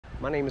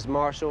My name is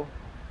Marshall.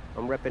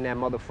 I'm repping that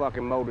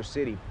motherfucking Motor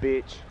City,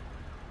 bitch.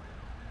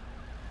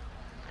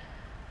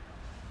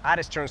 I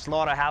just turned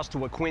Slaughterhouse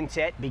to a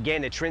quintet,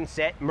 began a trend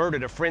set,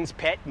 murdered a friend's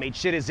pet, made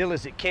shit as ill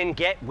as it can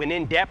get, went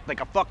in depth like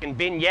a fucking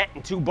vignette,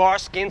 and 2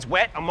 bars, skin's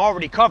wet, I'm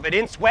already covered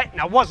in sweat, and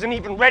I wasn't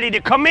even ready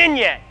to come in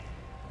yet.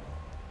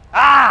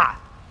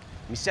 Ah!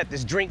 Let me set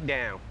this drink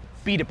down,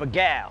 beat up a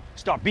gal,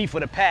 start beef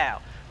with a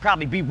pal,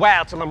 probably be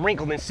wild till I'm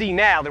wrinkled and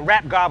senile, and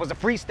Rap God was a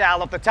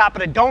freestyle off the top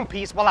of the dome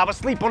piece while I was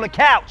asleep on the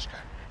couch,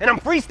 and I'm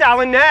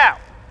freestyling now.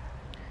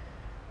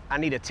 I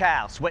need a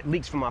towel, sweat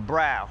leaks from my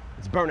brow.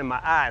 It's burning my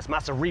eyes, my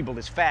cerebral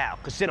is foul.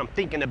 Cause shit I'm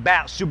thinking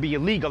about should be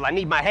illegal. I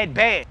need my head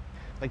banned.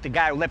 Like the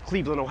guy who left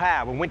Cleveland,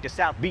 Ohio and went to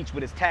South Beach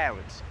with his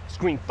talents.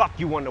 Scream fuck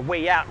you on the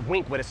way out and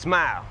wink with a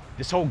smile.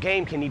 This whole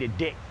game can eat a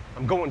dick.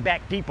 I'm going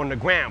back deep on the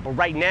ground, but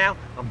right now,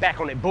 I'm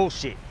back on that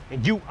bullshit.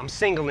 And you, I'm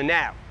singling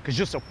out. Cause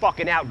you're so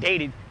fucking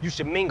outdated, you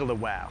should mingle a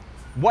while.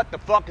 What the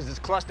fuck is this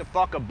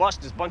clusterfuck of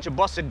busters? Bunch of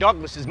Buster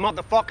Douglases,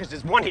 motherfuckers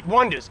is one-hit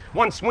wonders.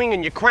 One swing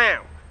in your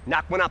crown.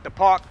 Knock one out the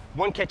park,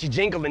 one catch you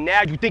jingling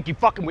now. You think you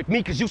fucking with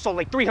me cause you sold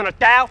like 300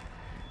 thou?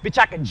 Bitch,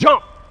 I can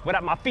jump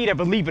without my feet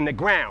ever leaving the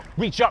ground.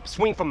 Reach up,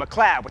 swing from a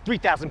cloud with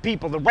 3,000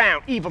 people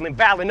around. Evil and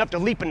vile enough to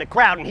leap in the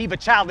crowd and heave a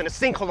child in a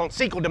sinkhole on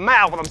Cinco de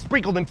Mayo while I'm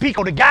sprinkled in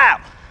Pico de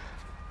Gallo.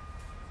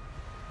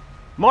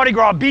 Mardi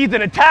Gras beads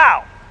in a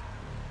towel.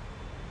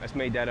 I just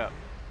made that up.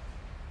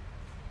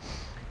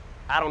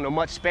 I don't know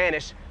much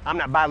Spanish. I'm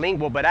not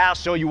bilingual, but I'll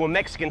show you a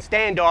Mexican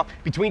standoff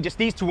between just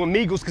these two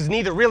amigos, cause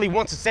neither really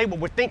wants to say what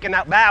we're thinking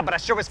out loud, but I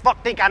sure as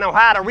fuck think I know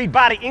how to read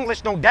body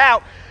English, no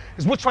doubt.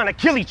 Cause we're trying to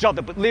kill each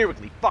other, but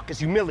lyrically, fuck is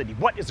humility.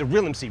 What is a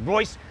real MC?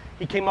 Royce,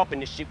 he came up in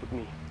this shit with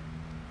me.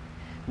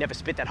 Never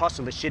spit that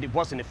hustler shit, it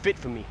wasn't a fit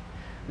for me.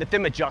 Let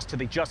them adjust till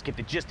they just get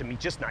the gist of me,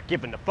 just not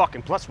giving a fuck.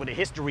 And plus with a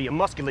history of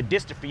muscular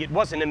dystrophy, it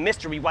wasn't a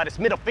mystery why this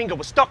middle finger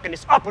was stuck in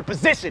this upward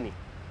positioning.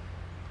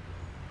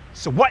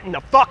 So what in the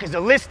fuck is a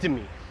list to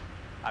me?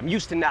 I'm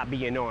used to not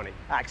being on it.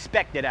 I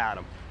expect it out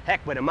of him.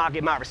 Heck with him, I'll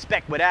get my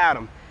respect without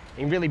him.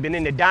 Ain't really been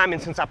into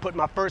diamonds since I put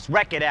my first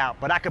record out,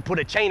 but I could put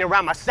a chain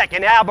around my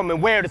second album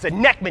and wear it as a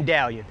neck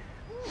medallion.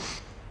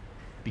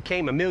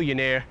 Became a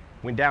millionaire,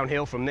 went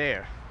downhill from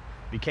there.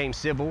 Became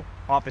civil,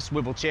 office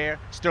swivel chair,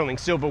 sterling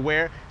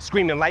silverware,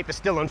 screaming life is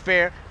still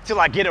unfair, till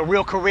I get a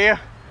real career.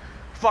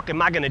 Fuck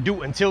am I gonna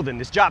do until then?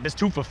 This job is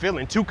too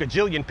fulfilling. 2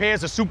 kajillion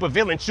pairs of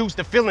supervillain shoes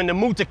to fill in the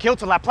mood to kill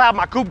till I plow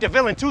my coupe de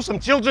villain to some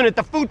children at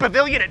the food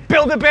pavilion at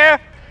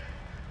Build-A-Bear.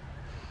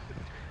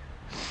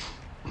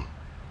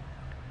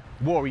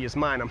 Warrior's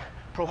mine, I'm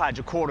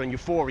pro-hydrocodone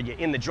euphoria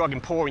in the drug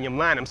emporium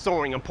line. I'm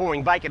soaring, I'm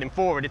pouring Vicodin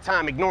 4 at a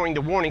time, ignoring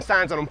the warning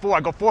signs on them 4.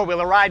 I go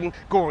 4-wheeler riding,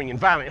 goring and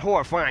violent,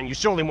 horrifying. You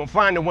surely won't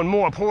find no one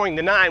more abhorring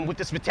than I am with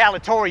this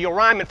retaliatory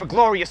rhyming for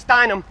Gloria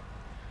Steinem.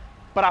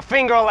 But I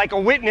finger her like a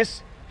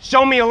witness.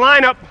 Show me a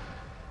lineup.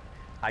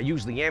 I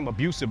usually am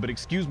abusive, but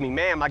excuse me,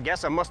 ma'am, I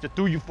guess I must have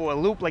threw you for a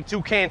loop like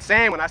Toucan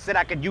Sam when I said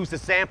I could use the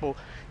sample.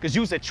 Cause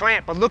you's a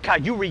tramp, but look how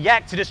you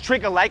react to this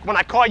trigger like when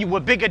I call you a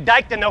bigger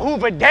dyke than the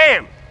Hoover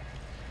Dam.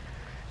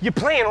 You're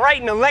playing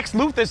right into Lex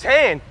Luthor's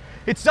hand.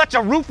 It's such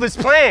a ruthless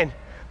plan.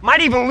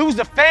 Might even lose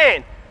a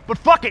fan, but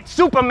fuck it,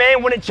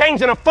 Superman wouldn't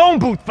change in a phone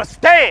booth for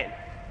Stan.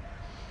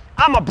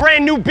 I'm a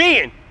brand new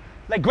being,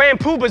 like Grand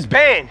Pooba's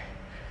band.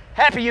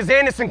 Happy as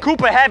Anderson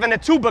Cooper having a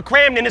tuba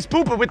crammed in his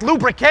pooper with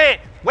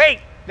lubricant. Wait,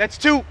 that's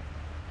 2.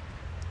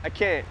 I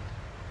can't.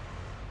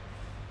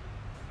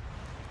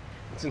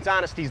 And since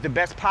honesty's the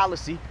best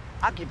policy,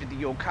 I'll give it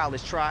the old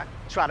college try.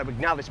 Try to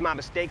acknowledge my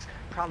mistakes.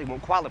 Probably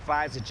won't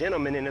qualify as a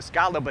gentleman and a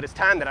scholar, but it's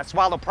time that I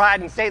swallow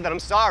pride and say that I'm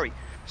sorry.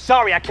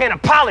 Sorry, I can't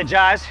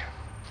apologize.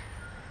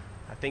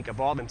 I think of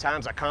all them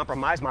times I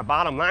compromised my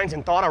bottom lines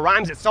and thought of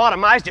rhymes that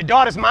sodomized your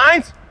daughter's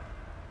minds.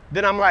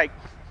 Then I'm like,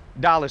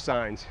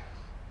 $signs.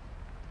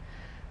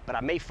 But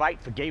I may fight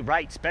for gay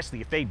rights,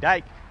 especially if Faye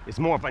Dyke is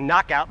more of a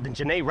knockout than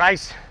Janae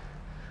Rice.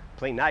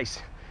 Play nice.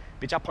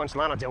 Bitch, I punched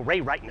Lana Del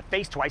Rey right in the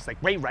face twice like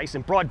Ray Rice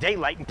in broad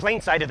daylight in plain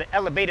sight of the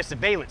elevator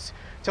surveillance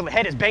till the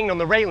head is banged on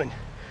the railing.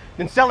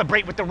 Then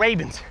celebrate with the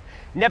Ravens.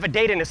 Never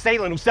date an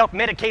assailant who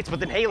self-medicates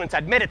with inhalants.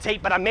 I'd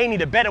meditate, but I may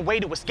need a better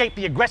way to escape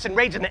the aggression,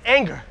 rage, and the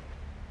anger.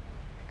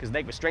 Cause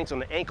leg restraints on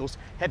the ankles,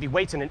 heavy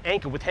weights and an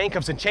anchor with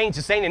handcuffs and chains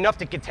just ain't enough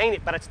to contain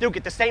it, but I'd still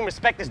get the same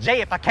respect as Jay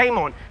if I came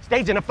on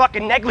stage in a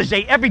fucking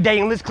negligee every day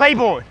in Liz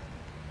Claiborne.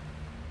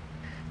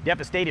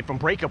 Devastated from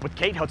breakup with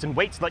Kate Hudson.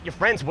 Wait, slut, your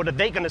friends, what are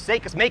they gonna say?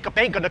 Cause makeup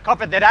ain't gonna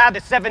cover that eye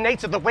that's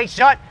 7/8 of the way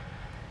shut.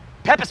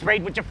 Pepper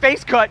sprayed with your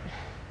face cut.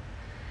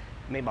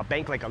 Made my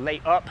bank like a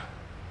layup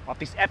off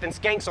these effing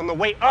skanks on the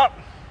way up.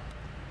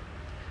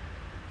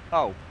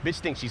 Oh,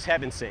 bitch thinks she's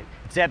heaven sent.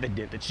 It's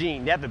evident that she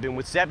ain't never been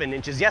with 7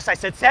 inches. Yes, I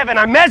said 7,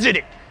 I measured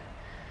it.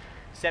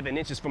 7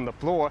 inches from the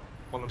floor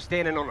while I'm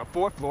standing on a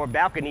 4th floor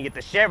balcony at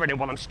the Sheraton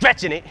while I'm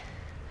stretching it.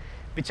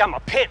 Bitch, I'm a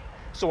pimp,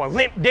 so a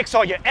limp dick's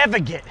all you ever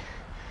get.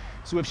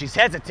 So if she's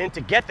hesitant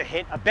to get the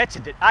hint, I bet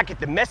you that I get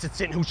the message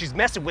sent who she's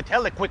messing with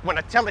hella quick when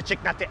I tell a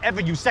chick not to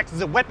ever use sex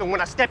as a weapon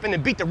when I step in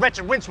and beat the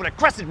wretched winch with a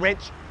crescent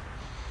wrench.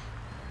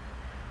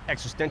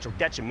 Existential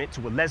detriment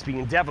to a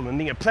lesbian devil and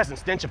the unpleasant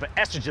stench of an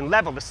estrogen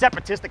level. A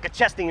separatist like a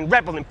Chestian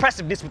rebel.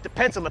 Impressiveness with the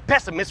pencil, a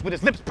pessimist with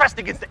his lips pressed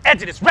against the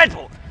edge of this Red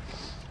Bull.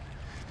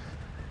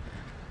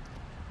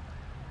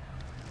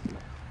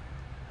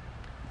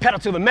 Pedal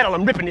to the metal,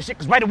 I'm ripping this shit,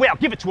 cause right away I'll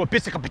give it to a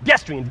bitch like a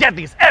pedestrian,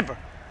 deadly as ever.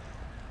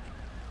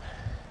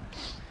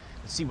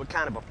 Let's see what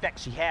kind of effect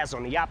she has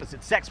on the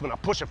opposite sex when I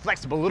push a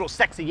flexible little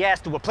sexy ass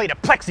to a plate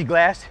of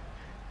plexiglass.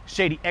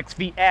 Shady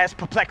XV ass,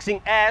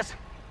 perplexing as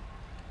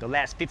the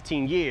last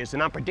 15 years,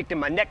 and I'm predicting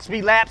my next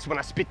relapse when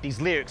I spit these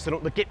lyrics, so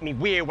don't look at me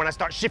weird when I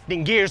start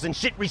shifting gears and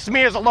shit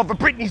re-smears all over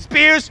Britney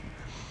Spears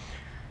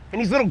and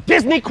these little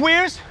Disney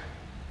queers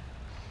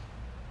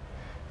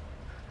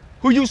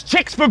who use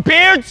chicks for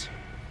beards.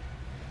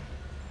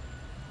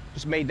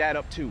 Just made that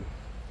up too.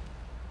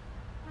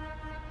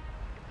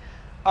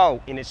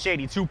 Oh, and it's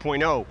Shady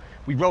 2.0.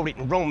 We wrote it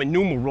in Roman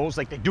numerals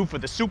like they do for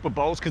the Super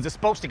Bowls, cause it's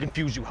supposed to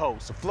confuse you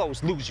hoes, so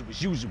flows lose you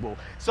as usual.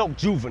 So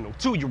juvenile,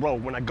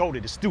 2-year-old when I go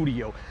to the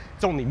studio.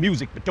 It's only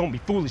music, but don't be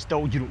foolish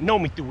though. You don't know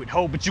me through it,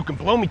 ho, but you can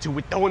blow me to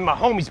it though. In my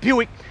homie's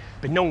Buick,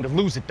 been known to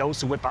lose it though.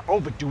 So if I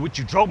overdo it,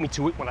 you drove me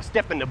to it. When I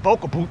step in the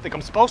vocal booth like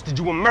I'm supposed to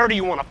do and murder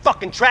you on a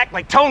fucking track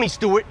like Tony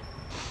Stewart.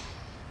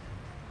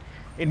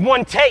 In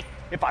one take,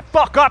 if I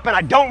fuck up and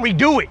I don't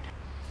redo it.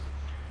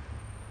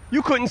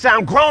 You couldn't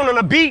sound grown on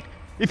a beat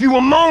if you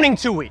were moaning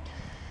to it.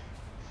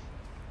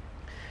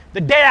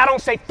 The day I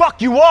don't say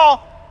fuck you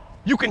all,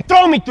 you can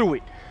throw me through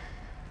it.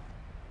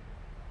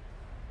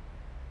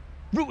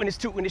 Rootin' is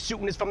tootin' is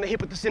shootin' is from the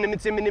hip with the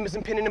sentiments, Eminem is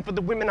pinning them for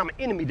the women. I'm an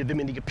enemy to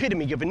them and the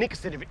epitome of an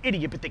inconsiderate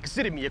idiot, but they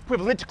consider me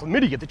equivalent to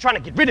chlamydia. They're trying to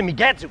get rid of me,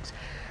 gadzooks.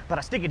 But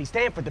I stickity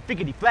stand for the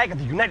figgity flag of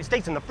the United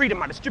States and the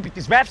freedom I distribute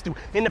these raps to.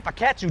 And if I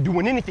catch you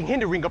doing anything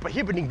hindering or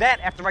prohibiting that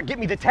after I get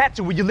me the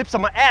tattoo with your lips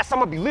on my ass,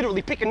 I'ma be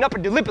literally picking up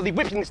and deliberately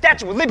whipping the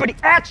Statue of Liberty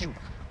at you.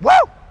 Woo!